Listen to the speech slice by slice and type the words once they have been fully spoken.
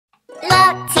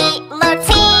Lotty,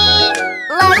 Lotty,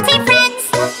 Lotty friends.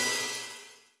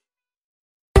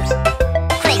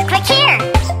 Click, click here.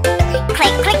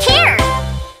 Click, click here.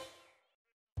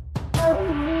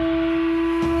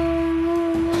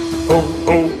 Oh,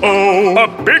 oh, oh,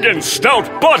 a big and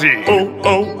stout body. Oh,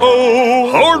 oh,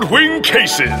 oh, hard wing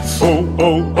cases. Oh,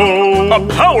 oh, oh, a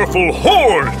powerful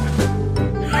horn.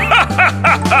 Ha ha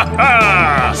ha ha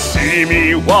ha! See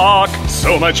me walk,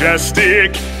 so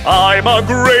majestic. I'm a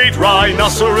great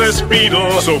rhinoceros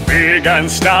beetle, so big and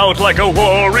stout like a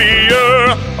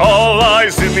warrior. All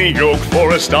eyes in the oak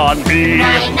forest on me.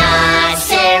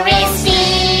 Rhinoceros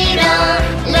Beetle,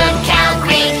 look how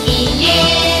great he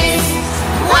is.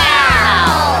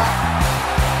 Wow!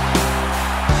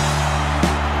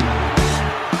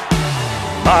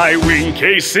 My wing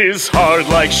case is hard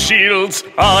like shields.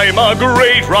 I'm a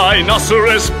great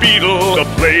rhinoceros beetle. The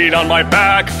blade on my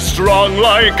back, strong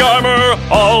like armor.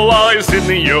 All eyes in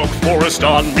the oak forest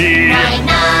on me.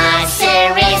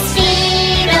 Rhinoceros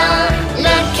Beetle,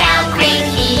 look how great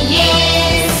he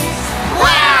is.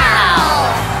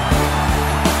 Wow!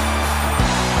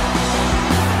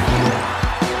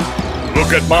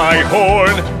 Look at my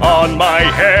horn on my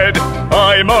head.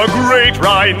 I'm a great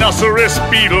rhinoceros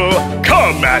beetle.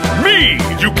 Come at me,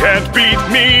 you can't beat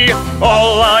me.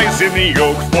 All eyes in the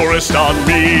oak forest on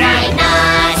me.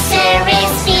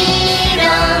 Rhinoceros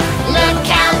Beetle,